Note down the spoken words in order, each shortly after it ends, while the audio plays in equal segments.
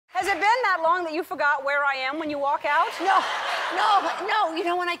Has it been that long that you forgot where I am when you walk out? No. You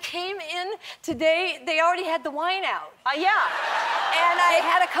know, when I came in today, they already had the wine out. Yeah. And I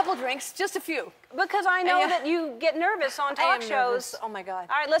had a couple drinks, just a few. Because I know that you get nervous on talk shows. Nervous. Oh my God.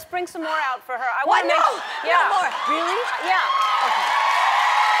 All right, let's bring some more out for her. I What? want to No! Yeah. No more. Really? Yeah. Okay.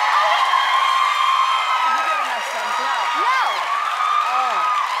 Have you given us some? No.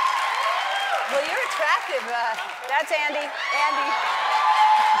 Oh. Well, you're attractive. That's Andy.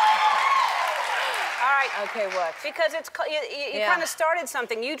 All right. Okay, what? Because it's you kind of started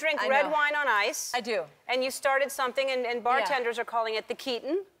something. You drink red wine on ice. I do. And you started something, and bartenders are calling it the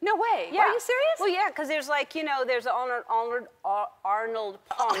Keaton. No way. Yeah. Are you serious? Well, yeah, because there's like, you know, there's Arnold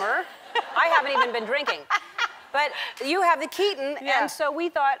Palmer. I haven't even been drinking. But you have the Keaton, and so we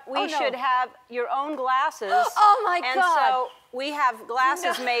thought we should have your own glasses. Oh, my God. And so we have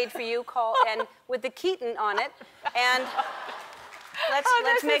glasses made for you and with the Keaton on it. And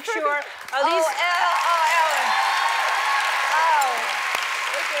let's make sure. Ellen. Oh,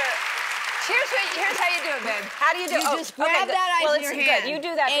 look at her. Here's how you do it, babe. How do you do it? You just grab that ice in your hand. Good. You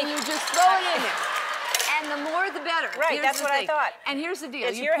do that. And you just throw it in there. And the more, the better. Right, that's what I thought. And here's the deal.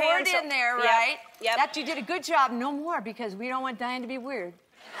 It's you your pour hand, it in there, yep, right? Yep. That you did a good job. No more, because we don't want Diane to be weird.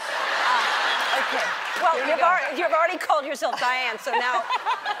 Okay. Well, you've already called yourself Diane, so now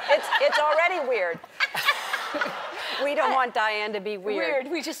it's already weird. We don't want Diane to be weird.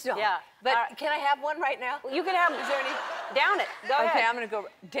 We just don't. Yeah. But can I have one right now? You can have. Is there any? Down it. Go ahead. Okay, I'm gonna go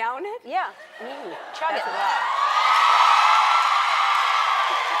down it. Yeah. Ooh, chug it.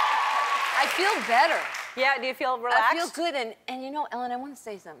 I feel better. Yeah. Do you feel relaxed? I feel good, and you know, Ellen, I want to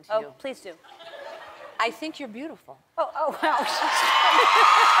say something to you. Oh, please do. I think you're beautiful. Oh, wow.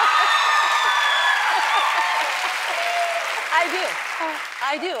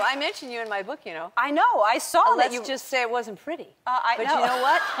 I do. I mentioned you in my book, you know. I know. I saw that you. Let's just say it wasn't pretty. But you know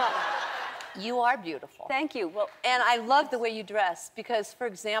what? You are beautiful. Thank you. Well, and I love the way you dress because, for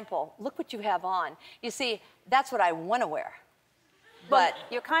example, look what you have on. You see, that's what I want to wear. But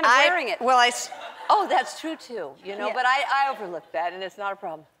you're kind of wearing it. Well, oh, that's true too. You know, but I overlooked that, and it's not a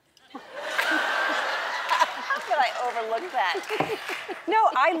problem. How could I overlook that? No,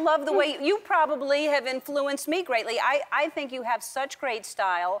 I love the way you probably have influenced me greatly. I think you have such great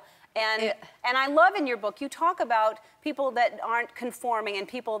style. And I love in your book, you talk about people that aren't conforming and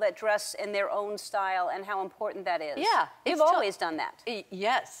people that dress in their own style and how important that is. Yeah. You've always done that.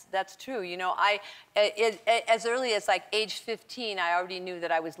 Yes, that's true. You know, as early as like age 15, I already knew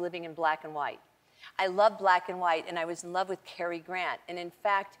that I was living in black and white. I love black and white, and I was in love with Cary Grant. And in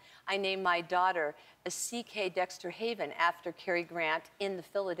fact, I named my daughter a C.K. Dexter Haven after Cary Grant in the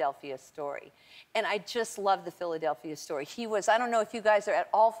Philadelphia Story. And I just love the Philadelphia Story. He was, I don't know if you guys are at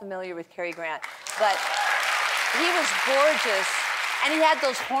all familiar with Cary Grant, but he was gorgeous. And he had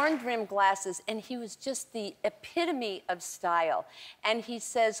those horn-rimmed glasses, and he was just the epitome of style. And he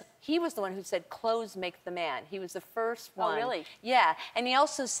says, he was the one who said, clothes make the man. He was the first one. Oh, really? Yeah. And he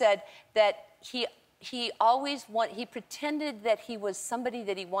also said that he pretended that he was somebody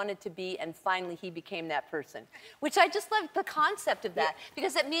that he wanted to be, and finally he became that person. Which I just love the concept of that,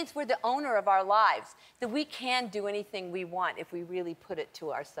 because it means we're the owner of our lives, that we can do anything we want if we really put it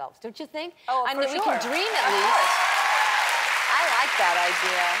to ourselves. Don't you think? Oh, I mean, for we sure. can dream at least. I like that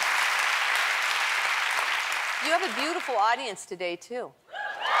idea. You have a beautiful audience today, too.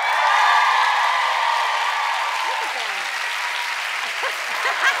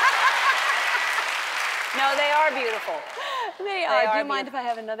 No, they are beautiful. They are. Do you mind if I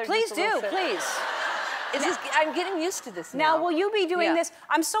have another? Please do, please. I'm getting used to this now. Now, will you be doing this?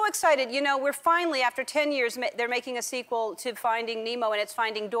 I'm so excited. You know, we're finally, after 10 years, they're making a sequel to Finding Nemo, and it's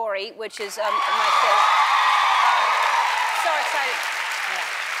Finding Dory, which is my favorite. So excited.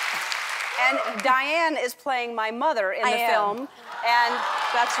 Yeah. And Diane is playing my mother in the film. And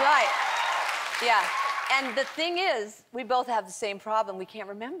that's right. Yeah. And the thing is, we both have the same problem. We can't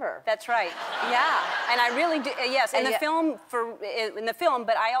remember. That's right. Yeah. And I really do. Yes, in the film,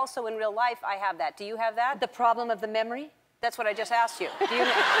 but I also in real life I have that. Do you have that? The problem of the memory? That's what I just asked you. Do you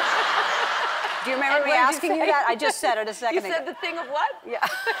remember me asking you that? I just said it a second ago. You said the thing of what? Yeah.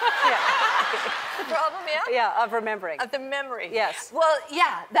 The problem, yeah? Yeah, of remembering. Of the memory. Yes. Well,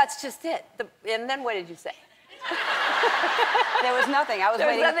 yeah, that's just it. And then what did you say? There was nothing. I was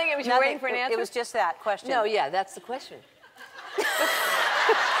waiting. There was nothing. It was you waiting for an answer? It was just that question. No, yeah, that's the question.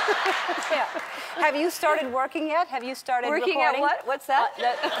 Yeah. Have you started working yet? Have you started working recording? at what? What's that?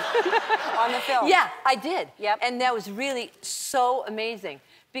 On the film. Yeah, I did. Yep. And that was really so amazing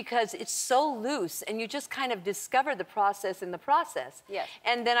because it's so loose, and you just kind of discover the process in the process. Yes.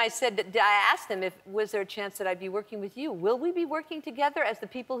 And then I asked him if was there a chance that I'd be working with you. Will we be working together as the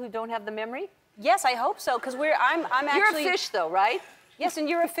people who don't have the memory? Yes, I hope so, because I'm actually... You're a fish, though, right? Yes, and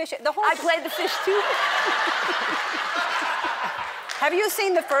you're a fish. The whole... I played the fish, too. Have you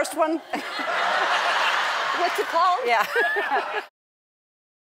seen the first one? What's it called? Yeah.